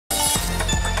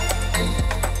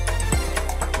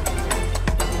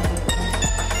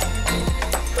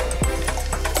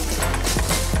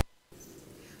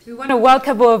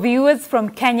Welcome our viewers from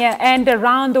Kenya and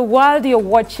around the world. You're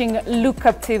watching Look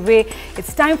Up TV.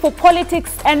 It's time for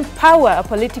Politics and Power, a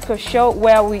political show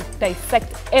where we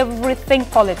dissect everything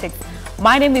politics.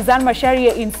 My name is Anne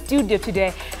Masharia. In studio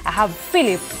today, I have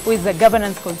Philip, who is a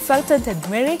governance consultant, and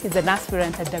Mary is an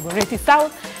aspirant at Dagoretti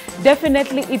South.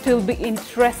 Definitely, it will be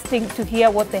interesting to hear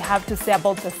what they have to say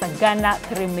about the Sagana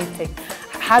 3 meeting.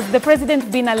 Has the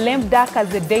president been a lame duck, as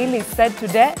the Daily said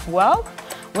today? Well,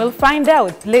 we'll find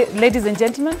out. Ladies and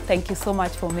gentlemen, thank you so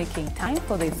much for making time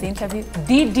for this interview.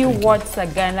 Did you watch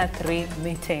Sagana 3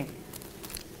 meeting?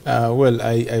 Well,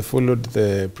 I followed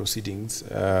the proceedings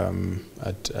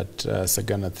at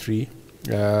Sagana 3.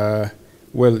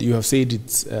 Well, you have said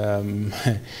it's there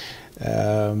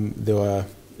were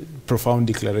profound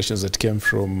declarations that came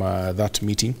from that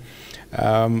meeting.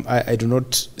 I do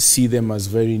not see them as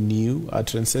very new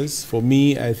utterances. For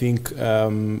me, I think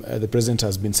the president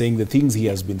has been saying the things he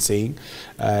has been saying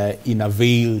in a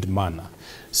veiled manner.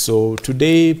 So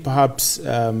today, perhaps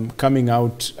coming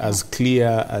out as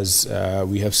clear as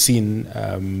we have seen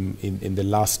in the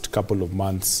last couple of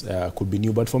months could be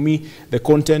new. But for me, the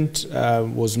content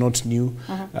was not new.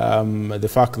 The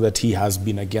fact that he has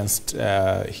been against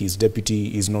his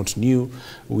deputy is not new.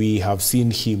 We have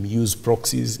seen him use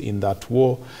proxies in that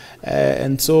war.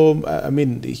 And so, I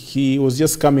mean, he was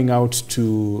just coming out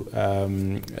to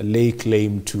lay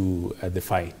claim to the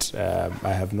fight.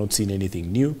 I have not seen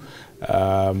anything new.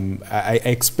 I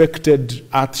expected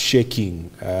earth-shaking,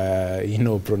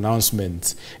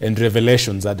 pronouncements and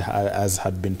revelations that as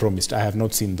had been promised. I have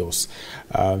not seen those.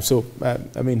 So,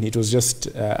 I mean, it was just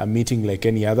a meeting like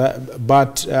any other.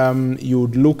 But you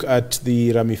would look at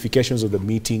the ramifications of the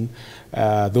meeting.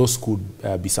 Those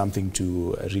could be something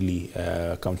to really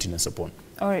countenance upon.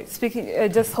 All right.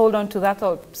 Speaking, just hold on to that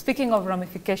thought. Speaking of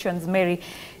ramifications, Mary,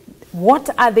 what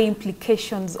are the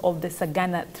implications of the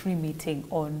Sagana 3 meeting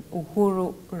on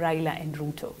Uhuru, Raila and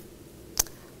Ruto?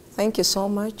 Thank you so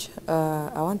much.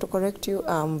 I want to correct you.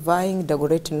 I'm vying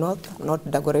Dagoretti North, not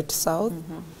Dagoretti South.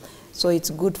 So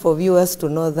it's good for viewers to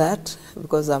know that,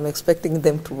 because I'm expecting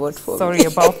them to vote for me. Sorry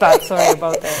about that. Sorry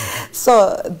about that.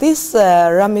 So these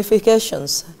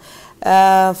ramifications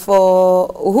for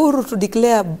Uhuru to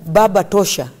declare Baba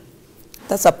Tosha,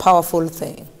 that's a powerful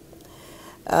thing.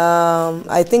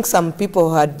 I think some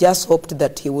people had just hoped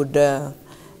that he would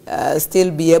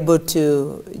still be able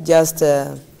to just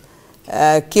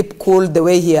keep cool the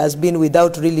way he has been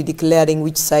without really declaring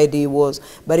which side he was.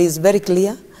 But it's very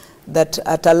clear that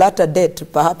at a later date,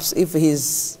 perhaps if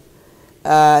his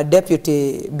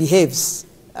deputy behaves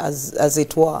as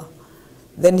it were,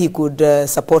 then he could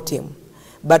support him.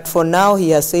 But for now, he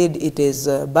has said it is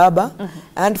Baba.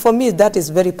 And for me, that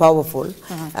is very powerful.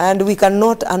 And we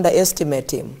cannot underestimate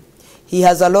him. He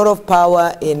has a lot of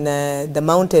power in the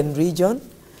mountain region.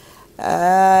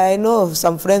 I know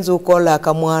some friends who call her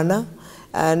Kamwana.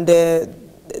 And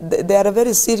they are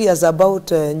very serious about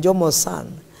Njomo's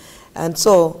son. And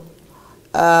so,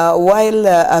 while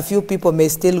a few people may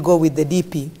still go with the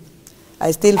DP, I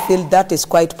still feel that is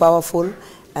quite powerful.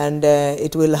 And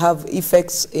it will have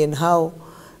effects in how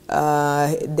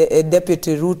the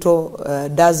Deputy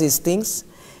Ruto does his things.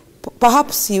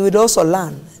 Perhaps he would also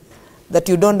learn that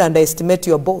you don't underestimate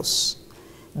your boss.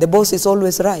 The boss is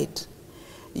always right.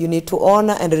 You need to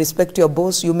honor and respect your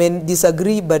boss. You may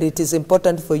disagree, but it is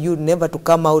important for you never to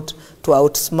come out to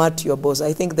outsmart your boss.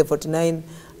 I think the 49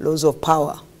 laws of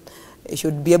power, you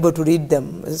should be able to read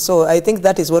them. So I think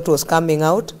that is what was coming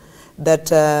out,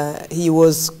 that he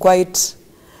was quite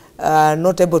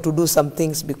not able to do some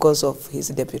things because of his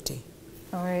deputy.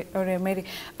 All right, Mary.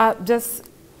 Just,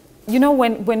 you know,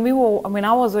 when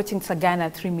I was watching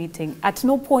Sagana 3 meeting, at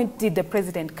no point did the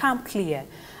president come clear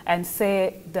and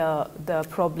say the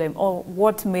problem or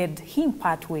what made him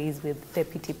part ways with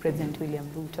Deputy President William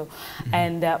Ruto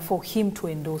and for him to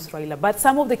endorse Raila. But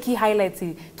some of the key highlights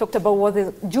he talked about was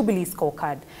the Jubilee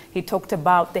scorecard. He talked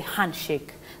about the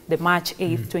handshake, the March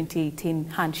 8th, 2018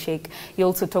 handshake. He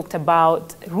also talked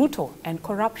about Ruto and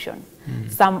corruption.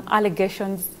 Some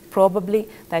allegations probably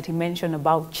that he mentioned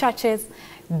about churches.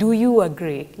 Do you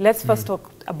agree? Let's first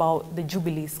talk about the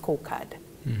Jubilee scorecard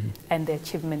and the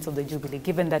achievements of the Jubilee,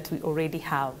 given that we already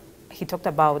have. He talked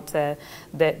about the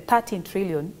 13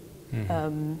 trillion.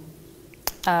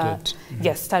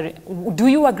 Yes, do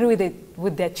you agree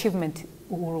with the achievement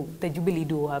the Jubilee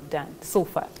do have done so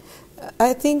far?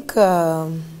 I think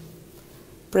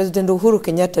President Uhuru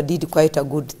Kenyatta did quite a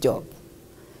good job,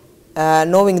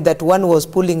 knowing that one was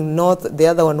pulling north, the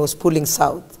other one was pulling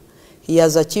south. He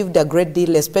has achieved a great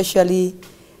deal, especially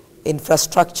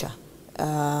infrastructure.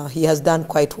 He has done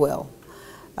quite well.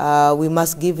 We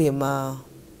must give him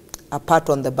a pat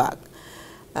on the back.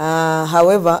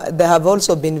 However, there have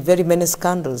also been very many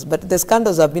scandals, but the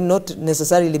scandals have been not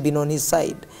necessarily been on his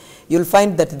side. You'll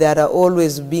find that they are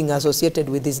always being associated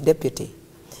with his deputy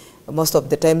most of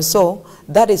the time. So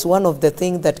that is one of the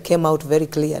things that came out very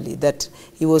clearly, that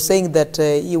he was saying that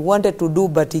he wanted to do,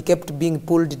 but he kept being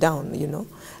pulled down, you know,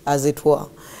 as it were.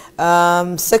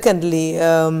 Secondly,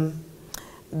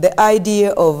 the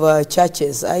idea of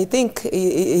churches. I think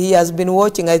he has been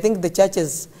watching. I think the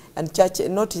churches and church,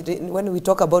 not when we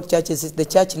talk about churches, it's the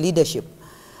church leadership.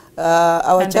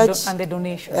 Our and church and the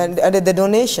donations. And the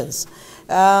donations.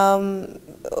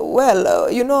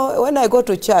 Well, you know, when I go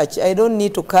to church, I don't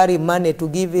need to carry money to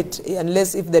give it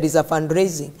unless if there is a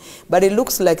fundraising. But it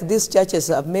looks like these churches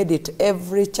have made it,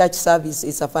 every church service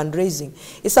is a fundraising.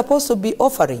 It's supposed to be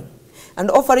offering. And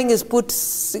offering is put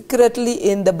secretly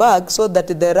in the bag so that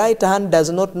the right hand does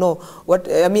not know what,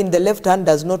 I mean, the left hand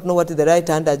does not know what the right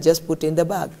hand has just put in the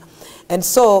bag. And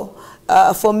so,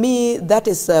 for me, that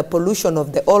is a pollution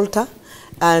of the altar.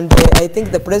 And I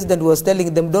think the president was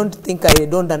telling them, don't think I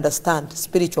don't understand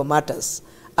spiritual matters.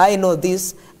 I know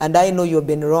this, and I know you've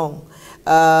been wrong.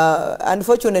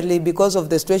 Unfortunately, because of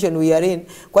the situation we are in,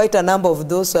 quite a number of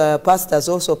those pastors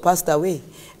also passed away.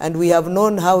 And we have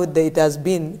known how it has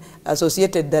been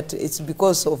associated that it's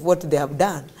because of what they have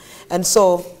done. And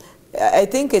so I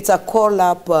think it's a call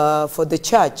up for the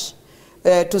church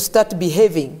to start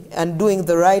behaving and doing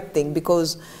the right thing,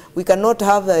 because we cannot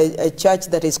have a church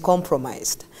that is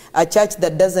compromised, a church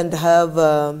that doesn't have,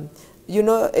 you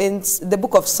know, in the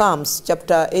book of Psalms,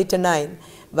 chapter 89,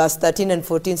 verse 13 and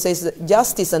 14 says,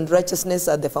 justice and righteousness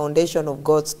are the foundation of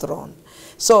God's throne.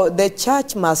 So the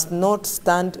church must not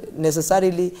stand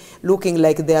necessarily looking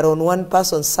like they are on one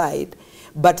person's side,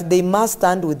 but they must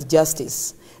stand with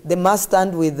justice. They must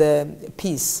stand with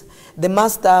peace. They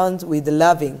must stand with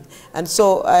loving. And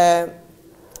so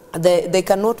they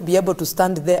cannot be able to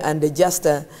stand there and just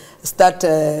start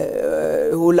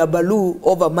hula baloo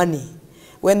over money.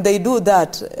 When they do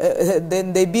that,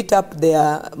 then they beat up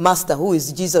their master, who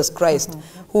is Jesus Christ,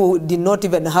 who did not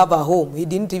even have a home. He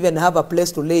didn't even have a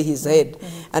place to lay his head.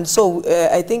 And so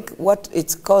I think what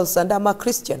it's called, and I'm a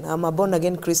Christian, I'm a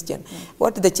born-again Christian.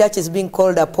 What the church is being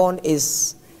called upon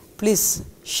is, please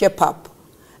shape up.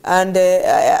 And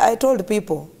I told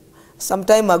people some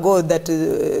time ago that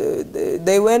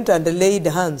they went and laid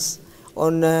hands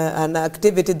on an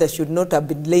activity that should not have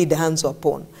been laid hands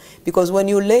upon. Because when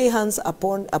you lay hands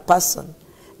upon a person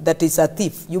that is a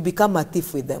thief, you become a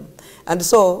thief with them. And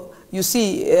so, you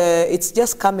see, it's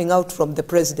just coming out from the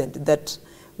president that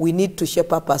we need to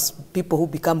shape up as people who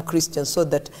become Christians so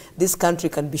that this country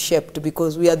can be shaped,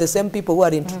 because we are the same people who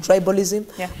are into tribalism.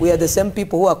 We are the same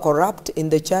people who are corrupt in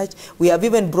the church. We have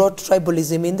even brought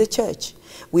tribalism in the church.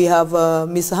 We have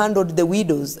mishandled the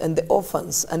widows and the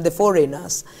orphans and the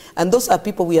foreigners. And those are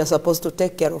people we are supposed to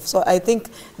take care of. So I think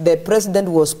the president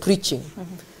was preaching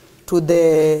to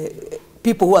the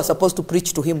people who are supposed to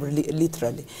preach to him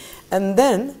literally. And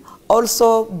then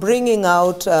also bringing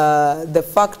out the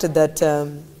fact that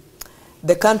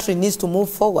the country needs to move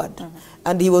forward.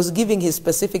 And he was giving his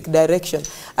specific direction.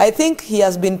 I think he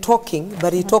has been talking,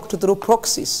 but he talked through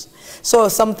proxies. So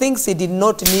some things he did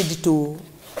not need to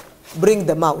bring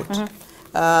them out.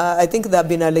 I think there have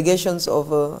been allegations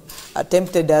of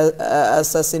attempted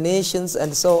assassinations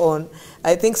and so on.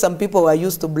 I think some people are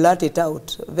used to blurt it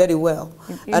out very well.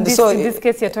 In this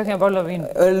case, you're talking about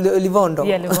Livondo.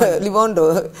 Yeah,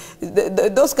 Livondo.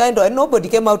 Livondo. Those kind of, nobody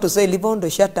came out to say,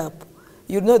 Livondo, shut up.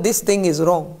 You know this thing is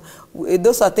wrong.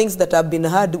 Those are things that have been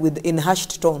heard in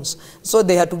hushed tones. So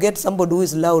they had to get somebody who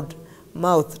is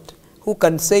loud-mouthed, who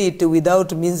can say it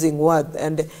without mincing words,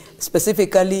 and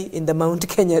specifically in the Mount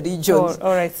Kenya regions.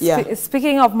 All right. Yeah.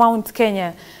 Speaking of Mount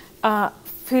Kenya,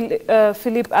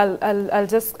 Philip, I'll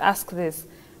just ask this.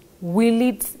 Will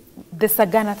it, the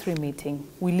Sagana 3 meeting,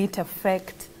 will it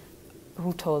affect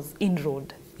Ruto's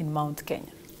inroad in Mount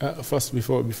Kenya? First,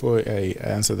 before I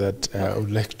answer that, I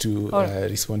would like to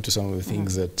respond to some of the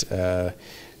things that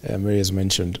Mary has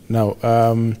mentioned. Now,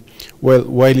 well,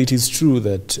 while it is true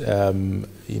that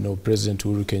you know, President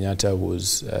Uhuru Kenyatta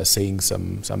was saying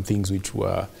some things which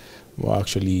were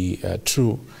actually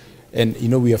true, and you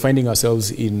know, we are finding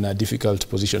ourselves in a difficult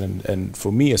position, and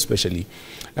for me especially,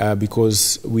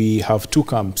 because we have two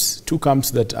camps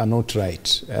that are not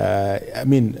right. I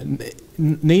mean,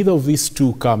 neither of these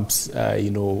two camps,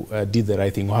 did the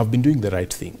right thing or have been doing the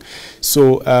right thing.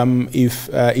 So if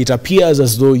it appears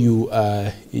as though you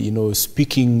are,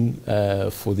 speaking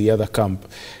for the other camp,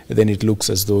 then it looks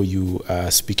as though you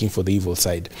are speaking for the evil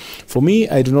side. For me,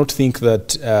 I do not think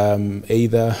that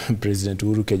either President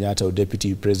Uhuru Kenyatta or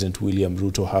Deputy President William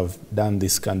Ruto have done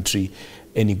this country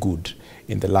any good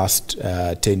in the last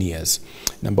 10 years.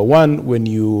 Number one, when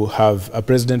you have a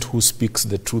president who speaks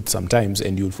the truth sometimes,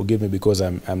 and you'll forgive me because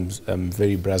I'm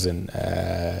very brazen,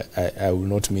 I will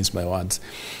not mince my words.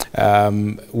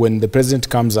 When the president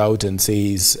comes out and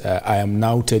says, I am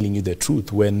now telling you the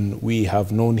truth, when we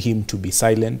have known him to be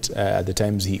silent at the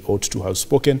times he ought to have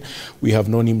spoken, we have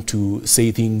known him to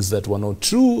say things that were not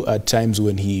true at times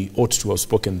when he ought to have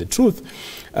spoken the truth,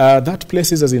 that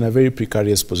places us in a very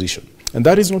precarious position. And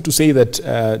that is not to say that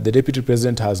the Deputy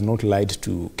President has not lied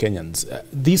to Kenyans.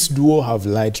 This duo have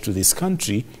lied to this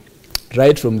country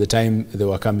right from the time they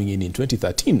were coming in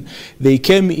 2013. They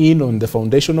came in on the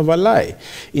foundation of a lie.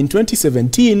 In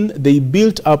 2017, they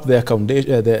built up their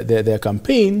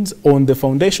campaigns on the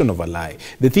foundation of a lie.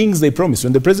 The things they promised.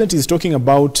 When the President is talking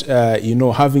about,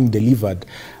 having delivered,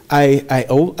 I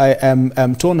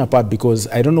am torn apart because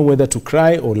I don't know whether to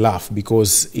cry or laugh,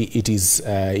 because it is,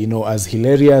 as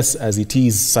hilarious as it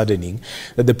is saddening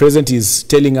that the President is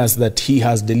telling us that he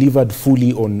has delivered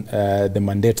fully on the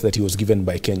mandate that he was given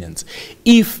by Kenyans.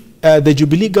 If the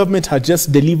Jubilee government had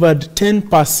just delivered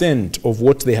 10% of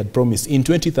what they had promised in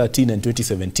 2013 and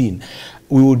 2017,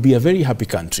 we would be a very happy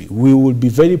country. We would be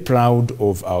very proud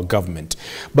of our government.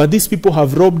 But these people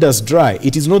have robbed us dry.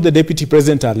 It is not the Deputy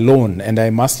President alone, and I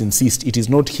must insist, it is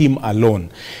not him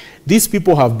alone. These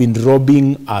people have been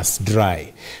robbing us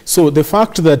dry. So the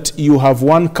fact that you have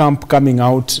one camp coming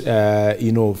out,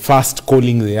 first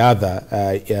calling the other,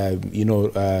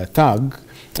 thug,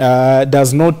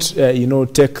 does not,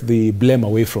 take the blame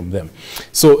away from them.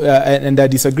 So, and I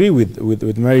disagree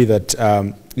with Mary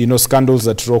that, scandals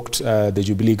that rocked the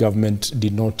Jubilee government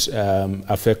did not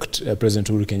affect President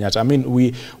Uhuru Kenyatta. I mean,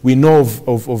 we know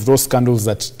of those scandals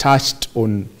that touched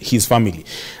on his family.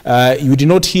 You did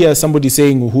not hear somebody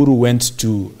saying Uhuru went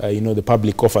to, the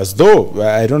public offers, though,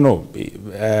 I don't know,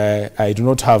 I do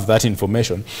not have that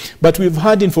information. But we've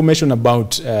had information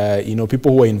about,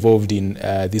 people who are involved in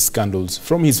these scandals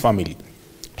from his family.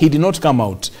 He did not come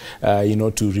out,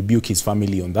 to rebuke his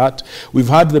family on that. We've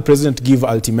had the president give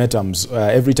ultimatums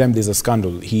every time there's a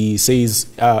scandal. He says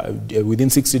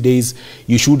within 60 days,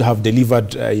 you should have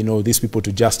delivered, these people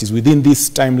to justice within this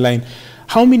timeline.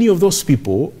 How many of those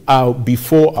people are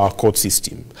before our court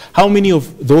system? How many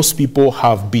of those people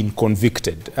have been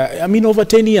convicted? I mean, over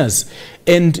 10 years.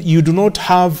 And you do not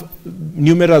have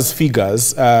numerous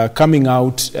figures coming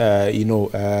out,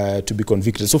 to be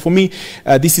convicted. So for me,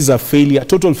 this is a failure,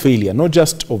 total failure, not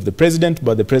just of the president,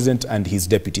 but the president and his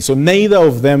deputy. So neither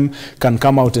of them can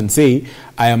come out and say,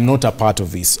 I am not a part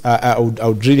of this. I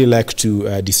would really like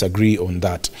to disagree on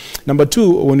that. Number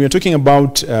two, when we're talking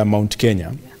about Mount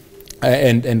Kenya,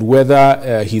 and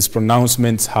whether his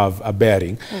pronouncements have a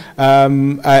bearing.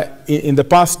 In the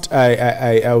past,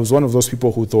 I was one of those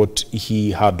people who thought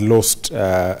he had lost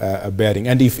a bearing.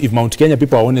 And if Mount Kenya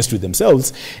people are honest with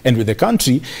themselves and with the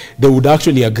country, they would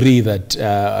actually agree that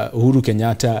Uhuru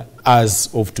Kenyatta, as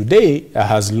of today,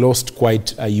 has lost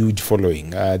quite a huge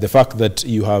following. The fact that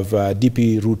you have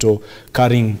DP Ruto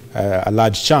carrying a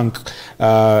large chunk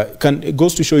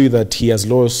goes to show you that he has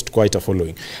lost quite a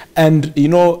following. And,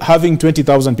 having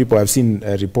 20,000 people, I've seen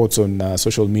reports on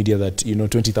social media that,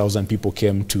 20,000 people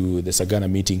came to the Sagana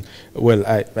meeting. Well,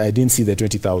 I didn't see the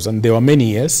 20,000. There were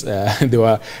many, yes. There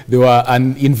were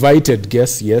uninvited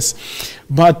guests, yes.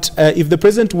 But if the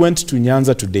president went to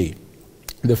Nyanza today,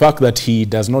 the fact that he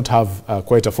does not have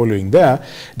quite a following there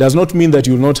does not mean that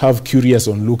you will not have curious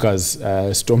onlookers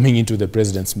storming into the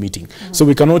president's meeting. So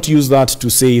we cannot use that to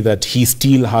say that he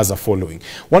still has a following.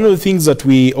 One of the things that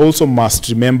we also must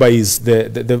remember is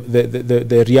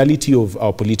the reality of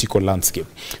our political landscape.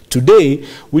 Today,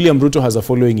 William Ruto has a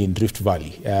following in Rift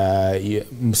Valley.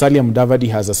 Musalia Mudavadi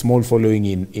has a small following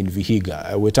in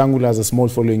Vihiga. Wetangula has a small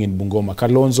following in Bungoma.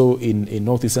 Kalonzo in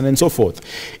Northeastern, and so forth.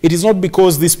 It is not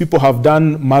because these people have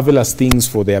done marvelous things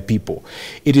for their people.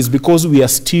 It is because we are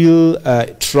still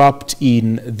trapped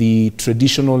in the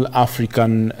traditional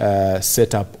African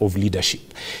setup of leadership.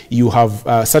 You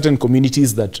have certain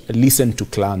communities that listen to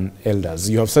clan elders.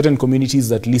 You have certain communities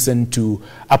that listen to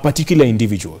a particular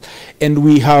individual. And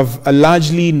we have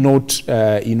largely not,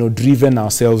 driven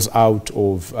ourselves out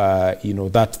of,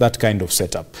 that kind of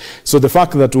setup. So the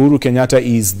fact that Uhuru Kenyatta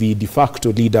is the de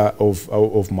facto leader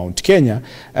of Mount Kenya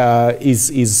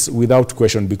is without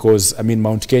question, because, I mean,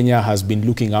 Mount Kenya has been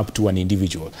looking up to an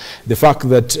individual. The fact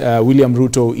that William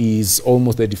Ruto is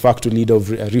almost the de facto leader of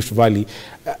Rift Valley,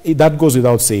 that goes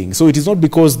without saying. So it is not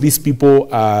because these people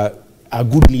are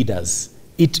good leaders.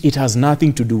 It has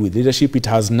nothing to do with leadership. It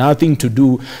has nothing to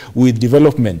do with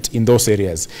development in those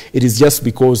areas. It is just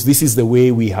because this is the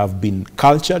way we have been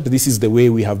cultured. This is the way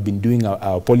we have been doing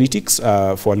our politics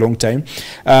for a long time.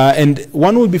 And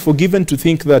one will be forgiven to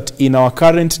think that in our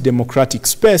current democratic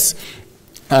space,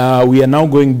 we are now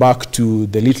going back to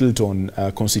the Littleton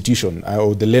Constitution,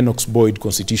 or the Lennox Boyd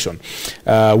Constitution,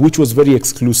 which was very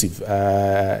exclusive,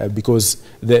 because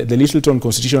the Littleton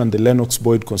Constitution and the Lennox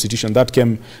Boyd Constitution, that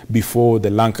came before the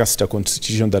Lancaster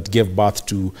Constitution that gave birth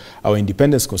to our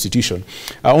independence constitution,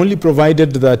 only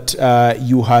provided that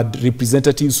you had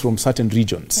representatives from certain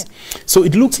regions. Yeah. So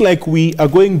it looks like we are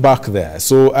going back there.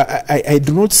 So I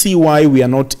do not see why we are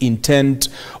not intent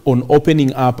on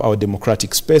opening up our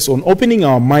democratic space, on opening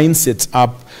our mindsets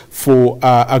up for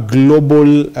a global,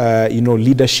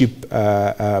 leadership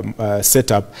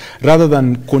setup, rather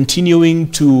than continuing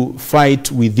to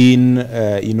fight within,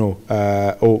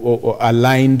 or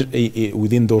aligned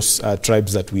within those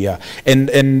tribes that we are. And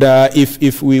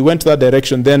if we went that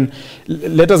direction, then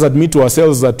let us admit to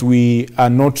ourselves that we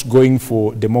are not going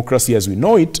for democracy as we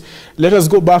know it. Let us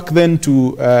go back then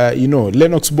to,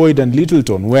 Lennox Boyd and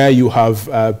Littleton, where you have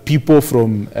people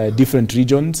from different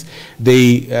regions.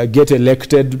 They get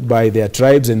elected by their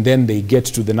tribes, and then they get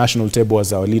to the national table,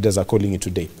 as our leaders are calling it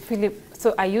today. Philip,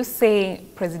 so are you saying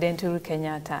President Uhuru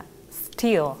Kenyatta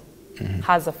still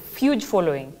has a huge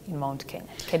following in Mount Kenya?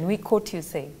 Can we quote you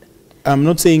saying that? I'm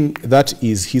not saying that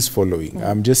is his following.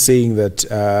 I'm just saying that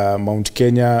Mount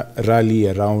Kenya rally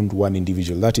around one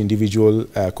individual. That individual,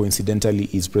 coincidentally,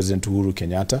 is President Uhuru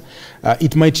Kenyatta.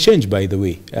 It might change, by the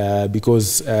way,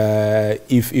 because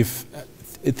if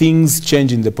things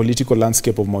change in the political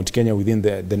landscape of Mount Kenya within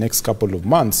the next couple of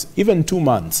months, even 2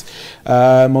 months,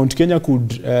 Mount Kenya could,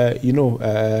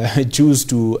 choose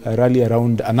to rally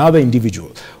around another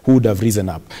individual who would have risen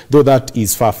up, though that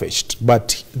is far-fetched.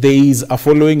 But there is a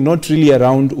following, not really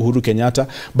around Uhuru Kenyatta,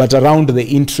 but around the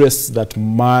interests that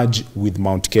merge with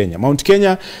Mount Kenya. Mount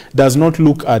Kenya does not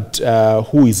look at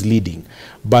who is leading,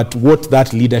 but what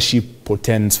that leadership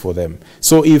portends for them.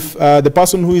 So if the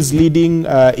person who is leading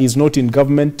is not in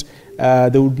government,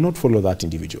 they would not follow that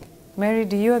individual. Mary,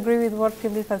 do you agree with what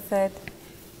Philip has said?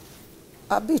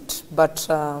 A bit, but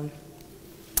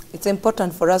it's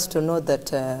important for us to know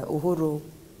that Uhuru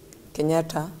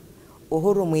Muigai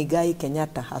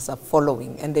Kenyatta has a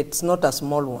following, and it's not a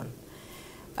small one.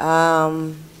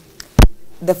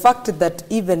 The fact that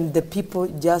even the people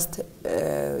just,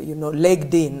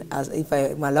 legged in, as if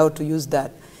I'm allowed to use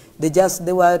that, they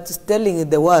were telling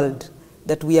the world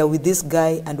that we are with this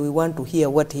guy and we want to hear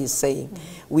what he's saying.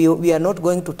 We are not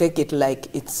going to take it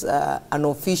like it's an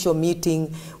official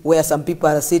meeting where some people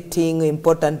are sitting,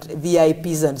 important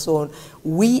VIPs and so on.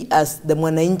 We, as the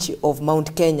Mwananchi of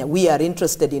Mount Kenya, we are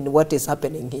interested in what is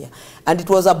happening here. And it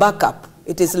was a backup.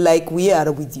 It is like we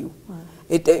are with you.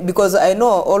 Because I know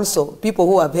also people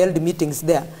who have held meetings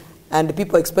there, and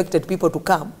people expected people to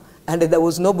come, and there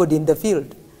was nobody in the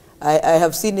field. I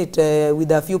have seen it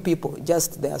with a few people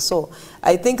just there. So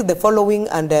I think the following,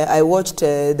 and I watched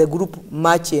the group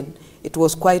marching, it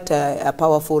was quite a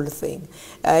powerful thing.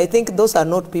 I think those are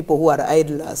not people who are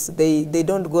idlers. They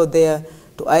don't go there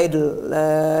to idle.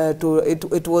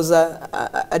 It was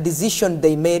a decision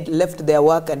they made, left their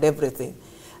work and everything.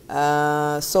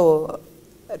 So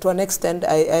to an extent,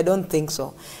 I don't think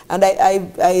so. And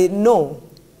I know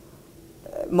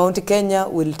Mount Kenya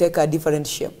will take a different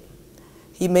shape.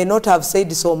 He may not have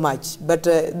said so much, but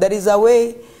there is a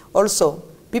way also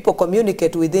people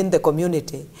communicate within the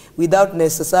community without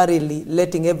necessarily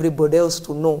letting everybody else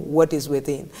to know what is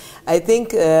within. I think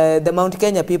the Mount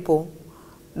Kenya people,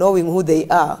 knowing who they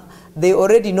are, they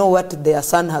already know what their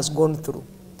son has gone through.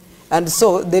 And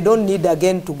so they don't need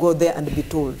again to go there and be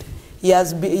told. He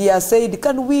has said,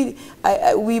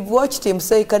 we've watched him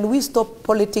say, can we stop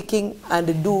politicking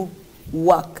and do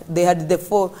work? They had the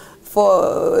four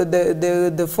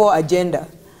agenda,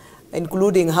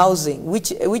 including housing, which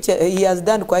he has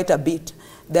done quite a bit.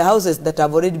 The houses that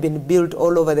have already been built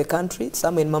all over the country,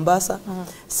 some in Mombasa,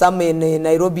 some in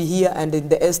Nairobi here and in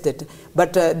the estate.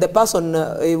 But the person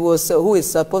who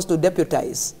is supposed to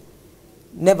deputize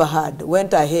never had,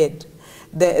 went ahead.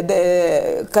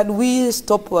 Can we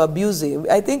stop abusing?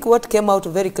 I think what came out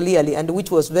very clearly, and which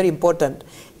was very important,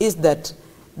 is that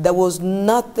there was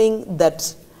nothing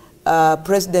that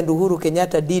President Uhuru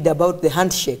Kenyatta did about the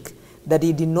handshake that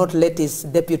he did not let his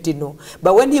deputy know.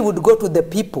 But when he would go to the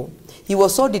people, he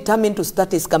was so determined to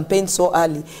start his campaign so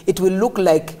early, it will look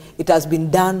like it has been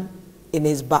done in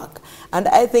his back. And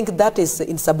I think that is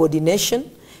insubordination.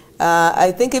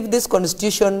 I think if this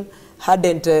constitution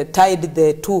hadn't tied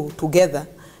the two together,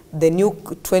 the new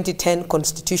 2010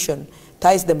 constitution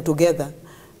ties them together,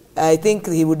 I think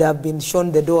he would have been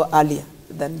shown the door earlier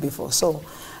than before. So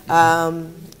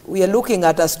we are looking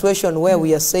at a situation where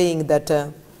we are saying that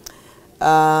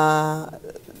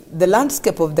the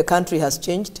landscape of the country has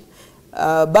changed.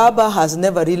 Baba has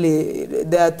never really,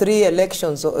 there are 3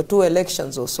 elections or 2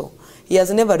 elections or so. He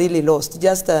has never really lost.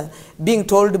 Just being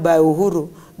told by Uhuru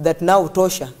that now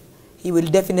Tosha, he will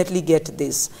definitely get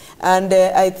this. And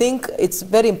I think it's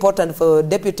very important for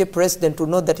Deputy President to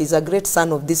know that he's a great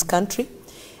son of this country,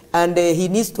 and he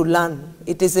needs to learn.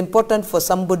 It is important for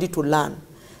somebody to learn.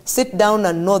 Sit down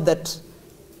and know that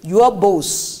your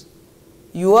boss,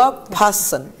 your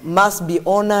person must be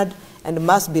honored and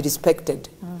must be respected.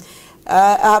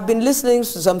 I have been listening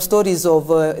to some stories of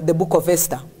the book of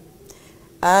Esther.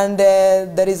 And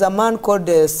there is a man called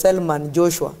Selman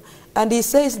Joshua. And he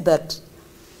says that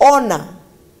honor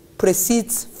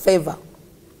precedes favor.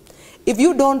 If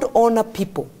you don't honor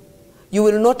people, you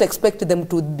will not expect them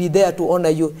to be there to honor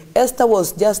you. Esther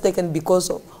was just taken because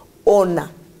of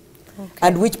honor,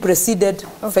 and which preceded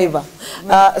favor.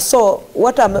 So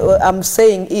what I'm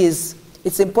saying is,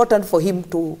 it's important for him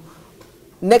to,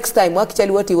 next time,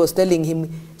 actually what he was telling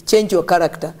him, change your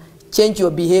character, change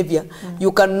your behavior.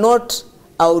 You cannot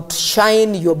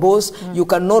outshine your boss. You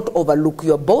cannot overlook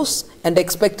your boss and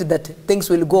expect that things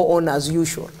will go on as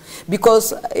usual.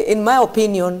 Because in my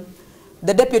opinion,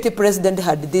 the deputy president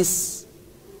had this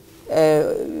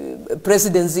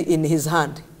presidency in his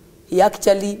hand. He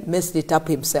actually messed it up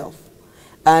himself.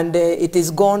 And it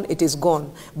is gone, it is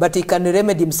gone. But he can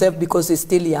remedy himself because he's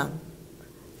still young.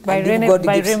 By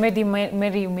remedy,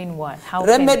 Mary, you mean what? How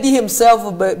remedy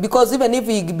himself, because even if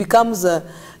he becomes,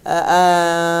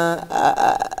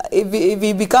 if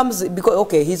he becomes, because,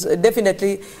 okay, he's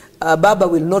definitely, Baba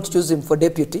will not choose him for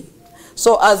deputy.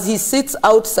 So as he sits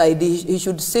outside, he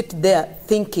should sit there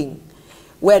thinking,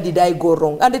 where did I go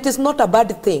wrong? And it is not a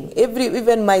bad thing.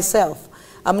 Even myself,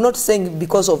 I'm not saying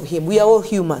because of him. We are all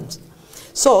humans.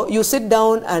 So you sit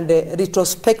down and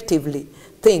retrospectively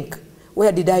think,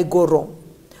 where did I go wrong?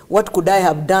 What could I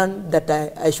have done that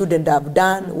I shouldn't have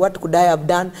done? What could I have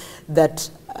done that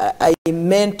I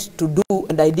meant to do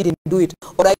and I didn't do it?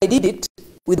 Or I did it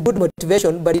with good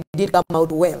motivation, but it did come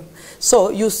out well. So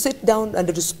you sit down and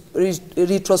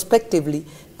retrospectively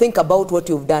think about what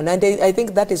you've done. And I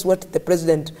think that is what the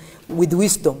president, with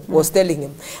wisdom, was telling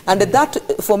him. And that,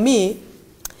 for me,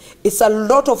 it's a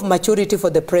lot of maturity for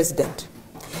the president.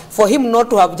 For him not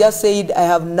to have just said, I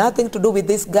have nothing to do with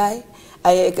this guy,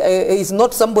 he's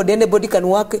not somebody anybody can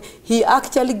work. He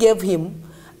actually gave him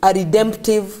a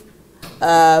redemptive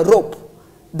rope.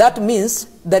 That means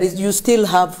that you still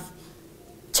have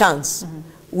chance,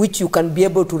 which you can be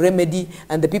able to remedy,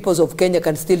 and the peoples of Kenya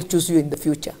can still choose you in the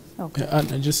future. Okay.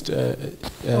 And just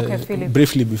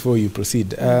briefly before you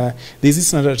proceed, there's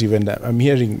this narrative, and I'm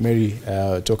hearing Mary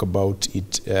talk about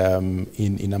it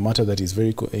in a matter that is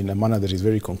in a manner that is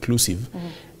very conclusive.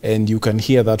 And you can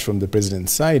hear that from the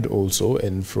president's side also,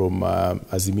 and from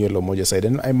Azimio La Umoja side.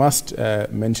 And I must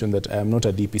mention that I am not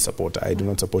a DP supporter. I do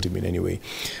not support him in any way.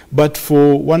 But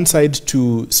for one side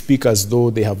to speak as though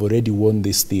they have already won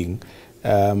this thing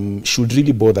should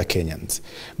really bother Kenyans.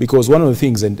 Because one of the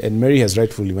things, and Mary has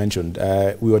rightfully mentioned,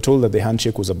 we were told that the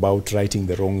handshake was about righting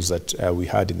the wrongs that we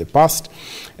had in the past.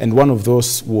 And one of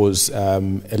those was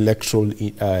electoral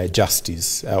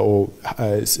justice, or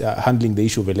handling the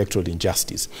issue of electoral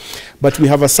injustice. But we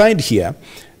have a side here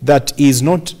that is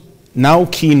not now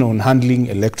keen on handling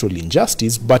electoral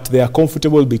injustice, but they are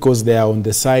comfortable because they are on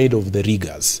the side of the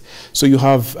riggers. So you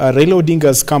have Raila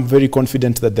Odinga's camp very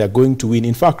confident that they are going to win.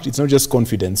 In fact, it's not just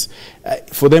confidence.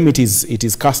 For them, it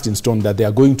is cast in stone that they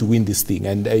are going to win this thing.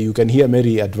 And you can hear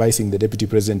Mary advising the deputy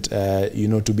president, you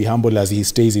know, to be humble as he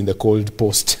stays in the cold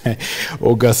post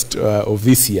August of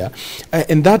this year.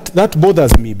 And that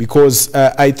bothers me, because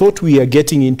I thought we are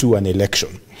getting into an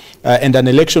election. And an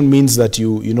election means that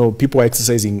people are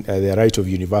exercising their right of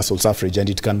universal suffrage, and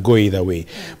it can go either way.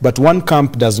 But one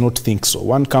camp does not think so.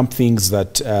 One camp thinks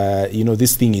that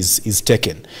this thing is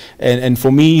taken. And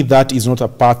for me, that is not a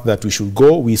path that we should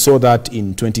go. We saw that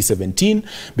in 2017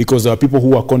 because there are people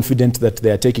who are confident that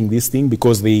they are taking this thing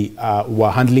because they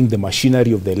were handling the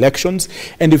machinery of the elections.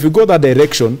 And if we go that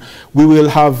direction, we will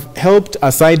have helped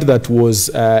a side that was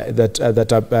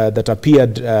that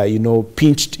appeared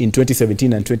pinched in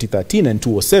 2017 and 2013 and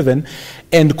 2007,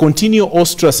 and continue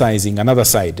ostracizing another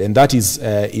side, and that is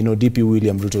DP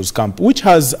William Ruto's camp, which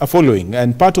has a following,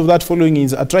 and part of that following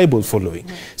is a tribal following.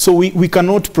 So we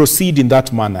cannot proceed in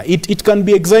that manner. It can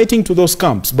be exciting to those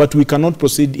camps, but we cannot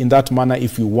proceed in that manner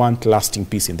if we want lasting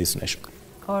peace in this nation.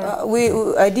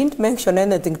 I didn't mention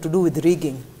anything to do with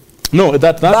rigging. No,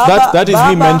 that is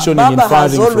me mentioning Baba inferring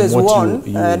has always from what won,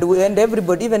 you and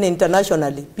everybody, even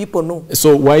internationally, people know.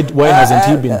 So why hasn't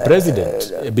he been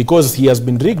president? Because he has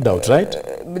been rigged out, right?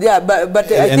 Yeah, but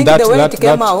I think the way it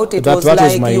came out, it was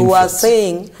like you were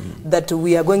saying that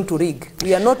we are going to rig.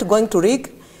 We are not going to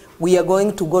rig. We are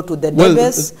going to go to the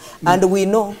debates, and we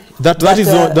know that is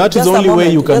the only way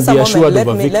you can be assured of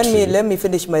a victory. Let me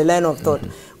finish my line of thought.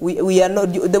 We are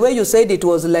not, the way you said it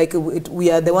was like we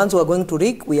are the ones who are going to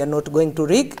rig. We are not going to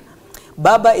rig.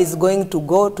 Baba is going to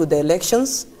go to the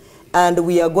elections, and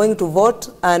we are going to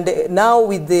vote. And now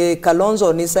with the Kalonzo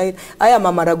on his side, I am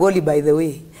a Maragoli, by the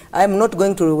way. I am not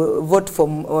going to vote for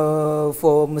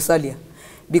Musalia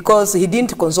because he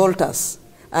didn't consult us.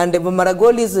 And the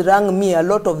Maragolis rang me, a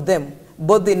lot of them,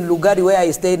 both in Lugari, where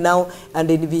I stay now,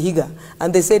 and in Vihiga.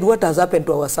 And they said, what has happened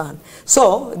to our son?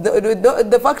 So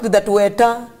the fact that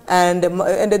Weta, and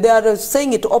they are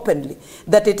saying it openly,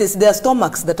 that it is their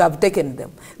stomachs that have taken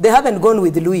them. They haven't gone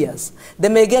with the lawyers. They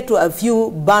may get to a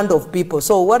few band of people.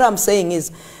 So what I'm saying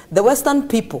is, the Western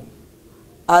people,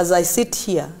 as I sit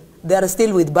here, they are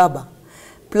still with Baba,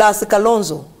 plus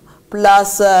Kalonzo,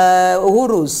 plus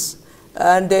Uhuru's.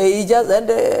 And we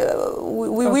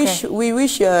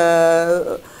wish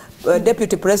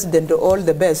Deputy President all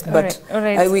the best, but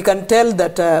we can tell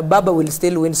that Baba will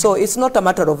still win. So it's not a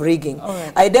matter of rigging.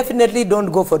 I definitely don't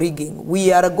go for rigging.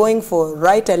 We are going for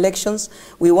right elections.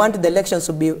 We want the elections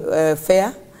to be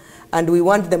fair, and we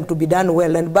want them to be done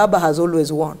well. And Baba has always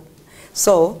won.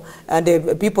 So,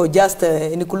 and people just,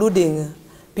 including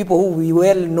people who we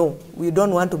well know. We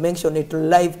don't want to mention it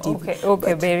live TV.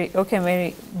 Okay,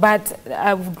 Mary. But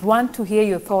I would want to hear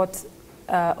your thoughts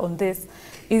on this.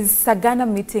 Is Sagana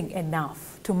meeting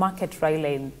enough to market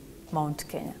Raila in Mount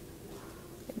Kenya?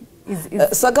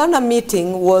 Sagana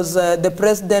meeting was the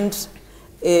president,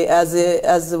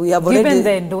 as we have already... Given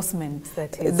the endorsement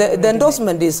that is... The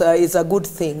endorsement is a good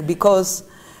thing because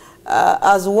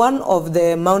as one of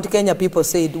the Mount Kenya people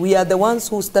said, we are the ones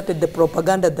who started the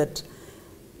propaganda that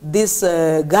this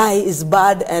guy is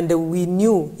bad, and we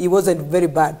knew he wasn't very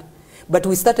bad. But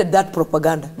we started that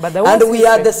propaganda. And we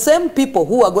are the same people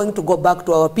who are going to go back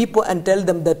to our people and tell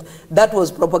them that that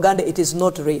was propaganda, it is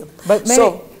not real. But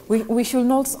Mary, we should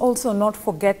also not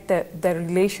forget the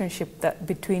relationship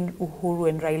between Uhuru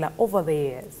and Raila over the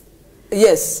years.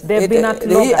 Yes. They've been at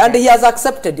and he has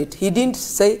accepted it. He didn't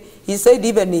say, he said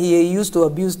even he used to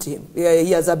abuse him.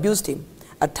 He has abused him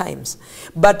at times.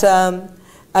 But...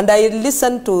 and I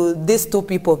listened to these two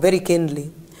people very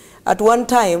keenly. At one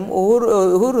time,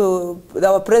 Uhuru,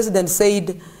 our president,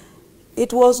 said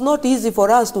it was not easy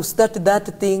for us to start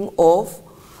that thing of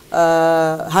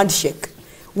handshake.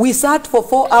 We sat for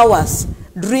 4 hours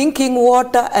drinking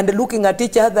water and looking at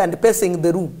each other and pacing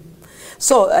the room.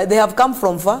 So they have come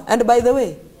from far. And by the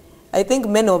way, I think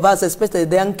many of us, especially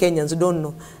the young Kenyans, don't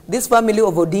know. This family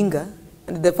of Odinga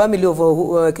and the family of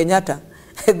Kenyatta,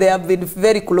 they have been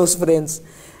very close friends.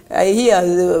 I hear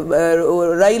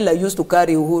Raila used to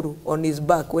carry Uhuru on his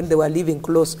back when they were living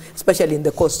close, especially in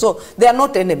the coast. So they are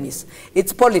not enemies.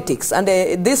 It's politics. And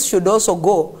this should also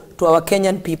go to our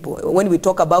Kenyan people. When we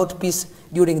talk about peace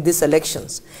during these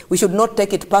elections, we should not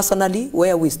take it personally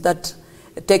where we start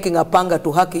taking a panga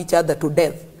to hack each other to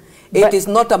death. It is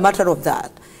not a matter of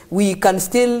that. We can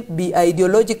still be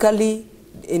ideologically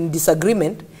in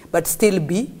disagreement, but still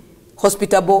be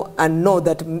hospitable and know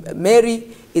that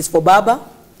Mary is for Baba,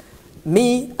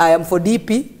 me, I am for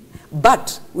DP,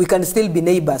 but we can still be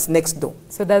neighbors next door.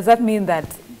 So does that mean that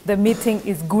the meeting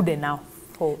is good enough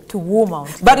to warm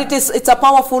out? But it's a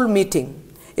powerful meeting.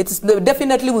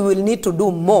 Definitely we will need to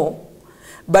do more.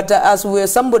 But as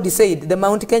somebody said, the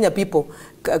Mount Kenya people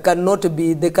cannot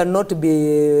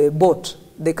be bought.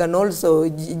 They can also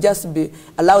just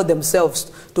allow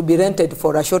themselves to be rented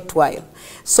for a short while.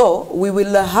 So we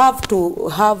will have to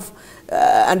have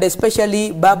and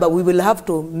especially Baba, we will have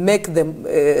to make them,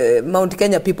 Mount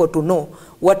Kenya people to know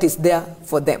what is there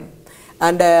for them.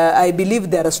 And I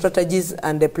believe there are strategies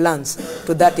and plans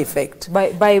to that effect.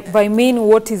 By mean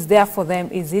what is there for them,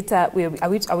 is it, are we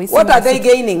what are they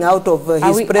gaining out of his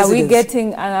presidency? Are we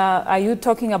getting, are you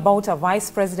talking about a vice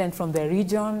president from the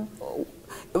region?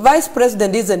 Vice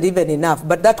president isn't even enough,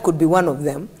 but that could be one of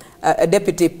them. A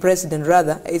deputy president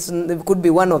rather, it could be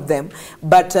one of them.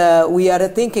 But we are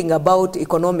thinking about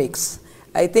economics.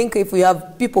 I think if we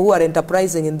have people who are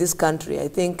enterprising in this country, I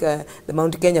think the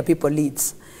Mount Kenya people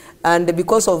leads. And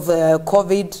because of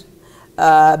COVID,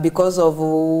 because of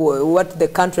what the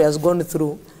country has gone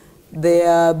through,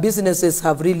 their businesses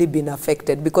have really been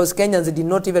affected because Kenyans did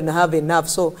not even have enough.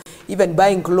 So even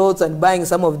buying clothes and buying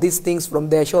some of these things from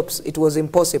their shops, it was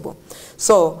impossible.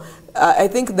 So I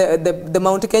think the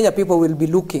Mount Kenya people will be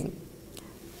looking,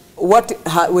 what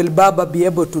will Baba be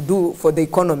able to do for the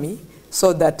economy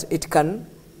so that it can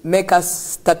make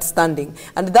us start standing.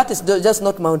 And that is just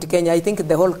not Mount Kenya. I think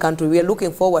the whole country, we are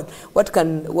looking forward what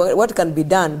can be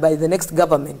done by the next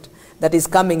government that is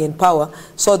coming in power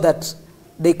so that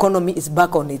the economy is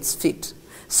back on its feet.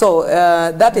 So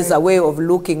that is a way of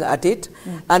looking at it.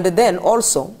 And then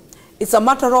also, it's a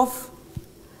matter of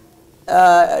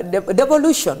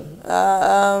devolution.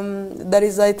 There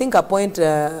is, I think, a point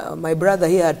my brother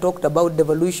here had talked about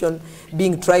devolution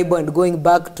being tribal and going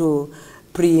back to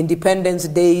pre-independence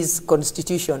days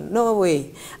constitution. No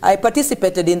way. I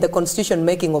participated in the constitution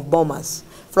making of Bomas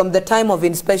from the time of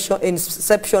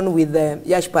inception with the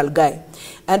Yashpal guy.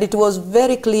 And it was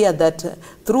very clear that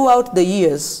throughout the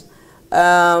years,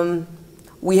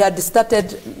 we had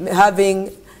started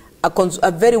having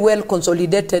a very well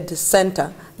consolidated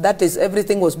center. That is,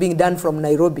 everything was being done from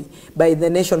Nairobi by the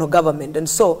national government. And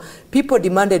so people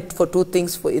demanded for two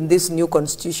things in this new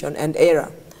constitution and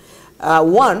era.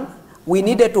 One, we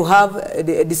needed to have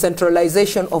the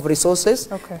decentralization of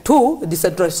resources. Okay. Two,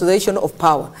 decentralization of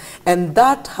power. And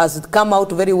that has come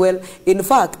out very well. In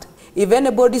fact, if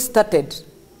anybody started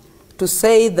to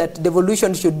say that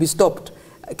devolution should be stopped,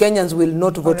 Kenyans will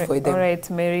not vote for them. All right,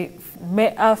 Mary.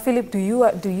 Philip,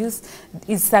 is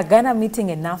Sagana meeting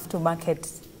enough to market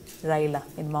Raila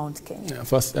in Mount Kenya?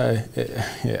 First, I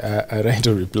write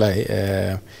a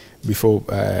reply before,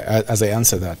 as I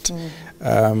answer that.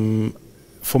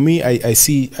 For me, I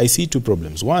see two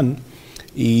problems. One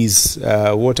is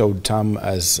what I would term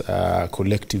as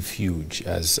collective huge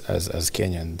as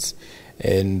Kenyans,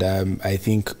 and I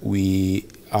think we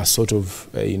are sort of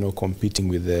competing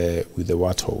with the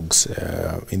warthogs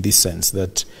in this sense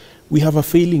that we have a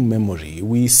failing memory.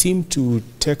 We seem to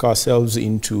take ourselves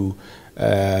into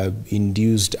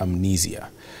induced amnesia.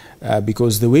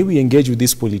 Because the way we engage with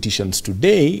these politicians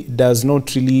today does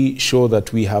not really show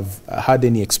that we have had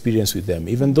any experience with them,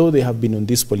 even though they have been on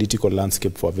this political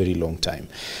landscape for a very long time.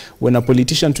 When a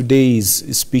politician today is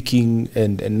speaking,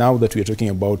 and now that we are talking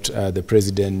about the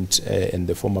president and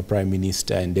the former prime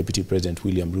minister and deputy president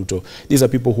William Ruto, these are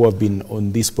people who have been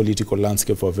on this political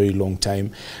landscape for a very long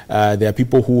time. There are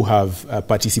people who have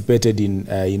participated in,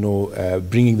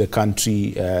 bringing the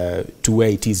country to where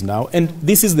it is now, and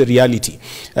this is the reality.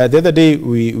 The other day,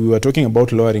 we were talking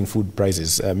about lowering food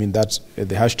prices. I mean, that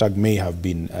the hashtag may have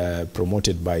been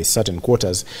promoted by certain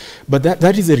quarters, but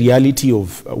that is the reality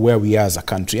of where we are as a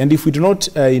country. And if we do not,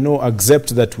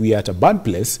 accept that we are at a bad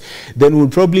place, then we'll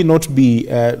probably not be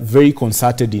very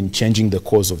concerted in changing the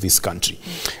course of this country.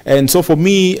 And so for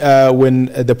me, when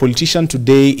the politician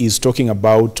today is talking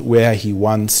about where he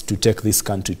wants to take this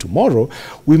country tomorrow,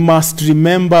 we must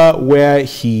remember where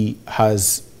he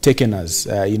has taken us,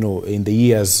 in the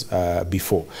years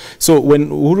before. So when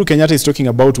Uhuru Kenyatta is talking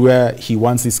about where he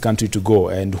wants this country to go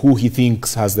and who he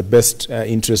thinks has the best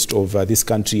interest of this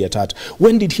country at heart,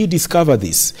 when did he discover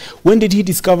this? When did he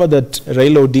discover that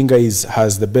Raila Odinga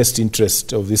has the best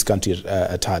interest of this country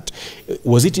at heart?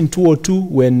 Was it in 2002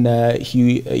 when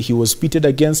he was pitted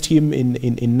against him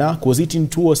in NAC? Was it in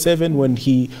 2007 when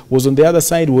he was on the other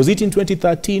side? Was it in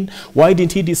 2013? Why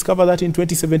didn't he discover that in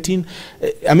 2017?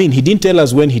 I mean, he didn't tell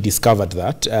us when he discovered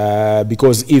that,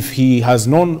 because if he has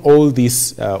known all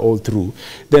this all through,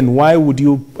 then why would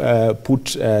you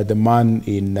put the man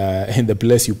in the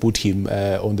place you put him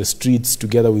on the streets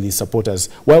together with his supporters?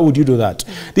 Why would you do that?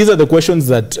 These are the questions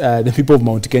that the people of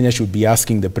Mount Kenya should be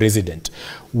asking the president.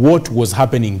 What was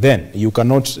happening then? You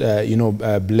cannot,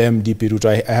 blame DP Ruto.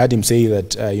 I heard him say that,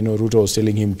 Ruto was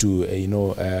telling him to,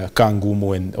 Kangumu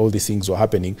when all these things were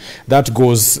happening. That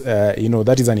goes,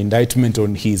 that is an indictment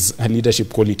on his leadership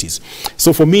qualities.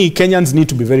 So for me, Kenyans need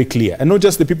to be very clear, and not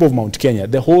just the people of Mount Kenya,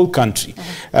 the whole country.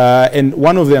 And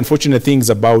one of the unfortunate things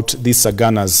about these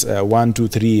Saganas, 1, 2,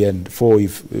 3, and 4,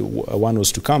 if one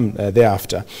was to come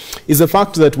thereafter, is the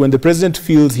fact that when the president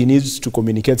feels he needs to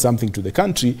communicate something to the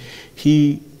country,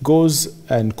 he goes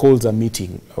and calls a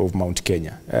meeting of Mount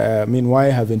Kenya. I mean, why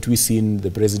haven't we seen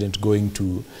the president going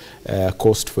to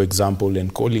Coast, for example,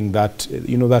 and calling that,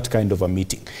 that kind of a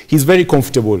meeting? He's very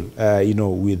comfortable,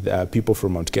 with people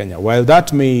from Mount Kenya. While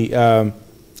that may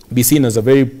be seen as a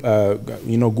very,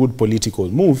 good political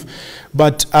move,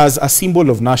 but as a symbol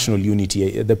of national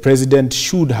unity, the president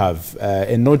should have,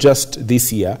 and not just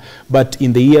this year, but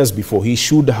in the years before, he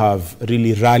should have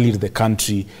really rallied the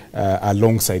country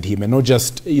alongside him, and not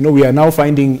just, we are now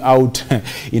finding out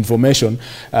information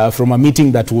from a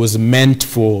meeting that was meant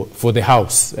for the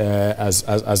House,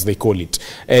 as they call it,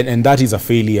 and that is a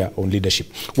failure on leadership.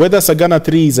 Whether Sagana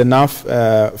 3 is enough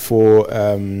for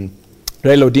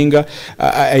Raila Odinga,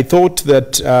 I thought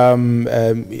that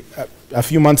a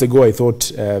few months ago, I thought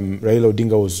Raila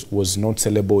Odinga was not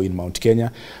sellable in Mount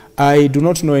Kenya. I do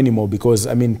not know anymore because,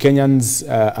 Kenyans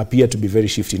appear to be very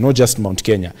shifty, not just Mount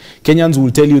Kenya. Kenyans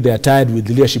will tell you they are tired with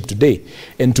leadership today.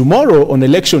 And tomorrow, on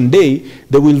election day,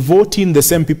 they will vote in the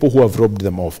same people who have robbed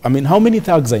them off. How many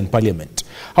thugs are in parliament?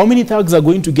 How many thugs are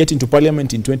going to get into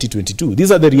parliament in 2022?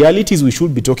 These are the realities we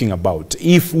should be talking about.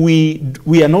 If we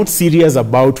are not serious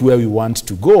about where we want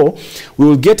to go, we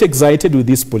will get excited with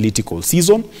this political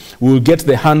season. We will get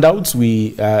the handouts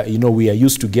we are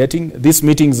used to getting. These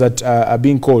meetings that are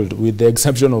being called, with the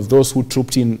exception of those who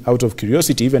trooped in out of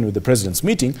curiosity, even with the president's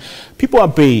meeting, people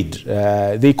are paid.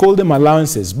 They call them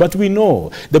allowances. But we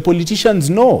know, the politicians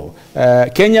know,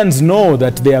 Kenyans know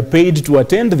that they are paid to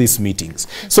attend these meetings.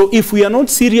 So if we are not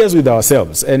serious with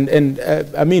ourselves, and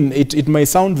it may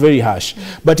sound very harsh,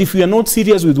 but if we are not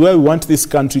serious with where we want this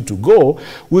country to go,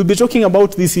 we'll be talking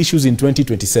about these issues in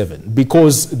 2027,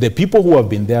 because the people who have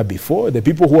been there before, the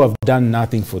people who have done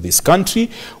nothing for this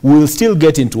country, will still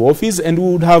get into office, and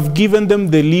we would have given them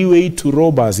the leeway to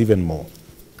rob us even more.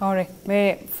 All right.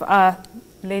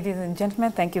 Ladies and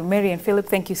gentlemen, thank you. Mary and Philip,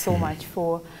 thank you so much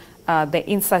for the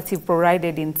insights you've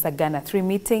provided in Sagana 3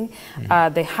 meeting,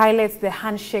 the highlights, the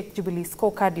handshake, Jubilee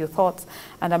scorecard, your thoughts,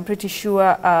 and I'm pretty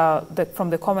sure that from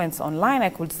the comments online, I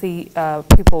could see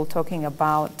people talking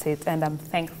about it, and I'm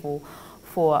thankful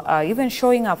for even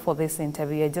showing up for this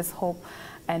interview. I just hope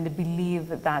and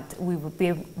believe that we've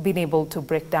been able to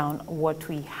break down what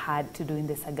we had to do in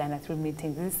the Sagana 3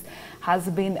 meeting. This has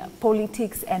been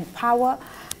politics and power,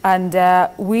 and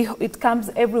it comes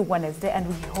every Wednesday, and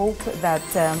we hope that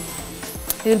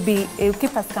it'll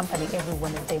keep us company every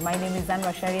Wednesday. My name is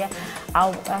Anwar Sharia.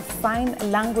 Our sign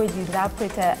language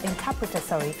interpreter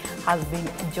has been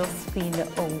Josephine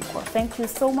Ouko. Thank you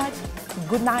so much.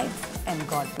 Good night and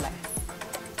God bless.